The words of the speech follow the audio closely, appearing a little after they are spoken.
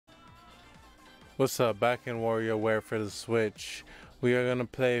What's up? Back in WarioWare for the Switch. We are gonna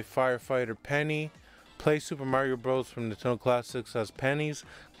play Firefighter Penny, play Super Mario Bros. From Nintendo Classics as pennies,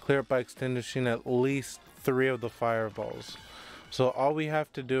 clear it by extinguishing at least 3 of the fireballs. So all we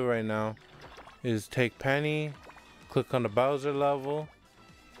have to do right now is take Penny, click on the Bowser level,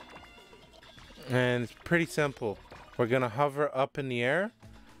 and it's pretty simple. We're gonna hover up in the air,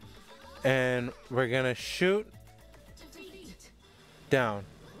 and we're gonna shoot down.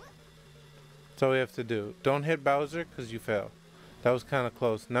 That's all we have to do. Don't hit Bowser because you fail. That was kind of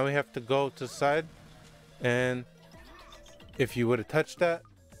close. Now we have to go to the side, and if you would have touched that,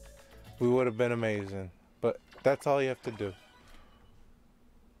 we would have been amazing. But that's all you have to do.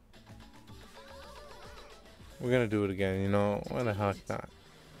 We're gonna do it again, you know, why the heck not?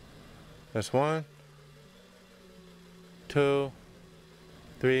 That's 1, 2,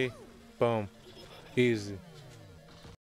 3, boom. Easy.